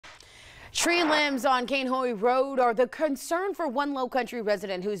Tree limbs on Cainhoy Road are the concern for one Lowcountry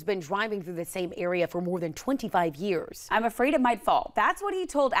resident who's been driving through the same area for more than 25 years. I'm afraid it might fall. That's what he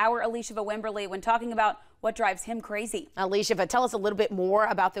told our Alicia Wimberly when talking about what drives him crazy. Alicia, tell us a little bit more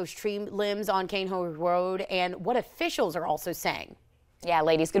about those tree limbs on Cainhoy Road and what officials are also saying. Yeah,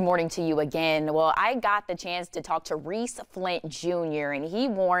 ladies, good morning to you again. Well, I got the chance to talk to Reese Flint Jr., and he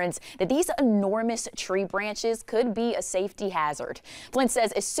warns that these enormous tree branches could be a safety hazard. Flint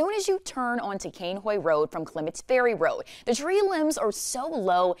says as soon as you turn onto Cainhoy Road from Clements Ferry Road, the tree limbs are so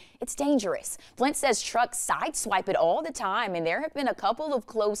low, it's dangerous. Flint says trucks sideswipe it all the time, and there have been a couple of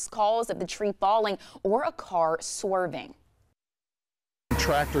close calls of the tree falling or a car swerving.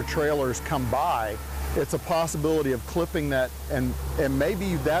 Tractor trailers come by, it's a possibility of clipping that, and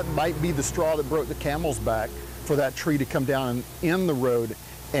maybe that might be the straw that broke the camel's back for that tree to come down in the road.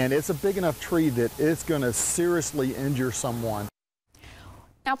 And it's a big enough tree that it's going to seriously injure someone.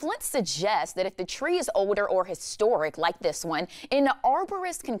 Now, Flint suggests that if the tree is older or historic, like this one, an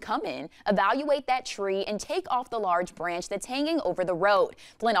arborist can come in, evaluate that tree, and take off the large branch that's hanging over the road.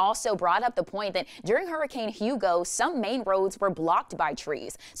 Flint also brought up the point that during Hurricane Hugo, some main roads were blocked by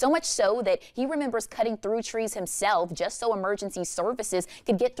trees, so much so that he remembers cutting through trees himself just so emergency services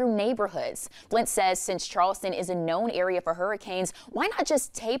could get through neighborhoods. Flint says since Charleston is a known area for hurricanes, why not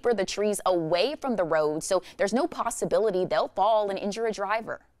just taper the trees away from the road so there's no possibility they'll fall and injure a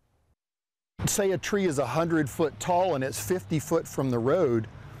driver? Say a tree is 100 foot tall and it's 50 foot from the road,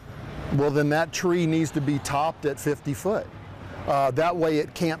 well then that tree needs to be topped at 50 foot. That way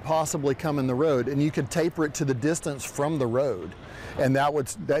it can't possibly come in the road, and you could taper it to the distance from the road, and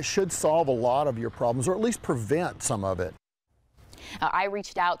that should solve a lot of your problems, or at least prevent some of it. I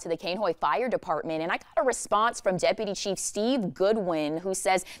reached out to the Cainhoy Fire Department, and I got a response from Deputy Chief Steve Goodwin, who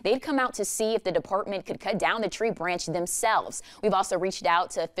says they'd come out to see if the department could cut down the tree branch themselves. We've also reached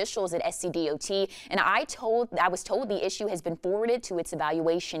out to officials at SCDOT, and I was told the issue has been forwarded to its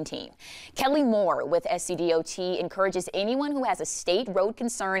evaluation team. Kelly Moore with SCDOT encourages anyone who has a state road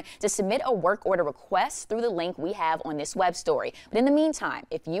concern to submit a work order request through the link we have on this web story. But in the meantime,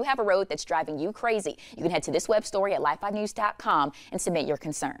 if you have a road that's driving you crazy, you can head to this web story at live5news.com and submit your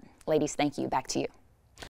concern. Ladies, thank you. Back to you.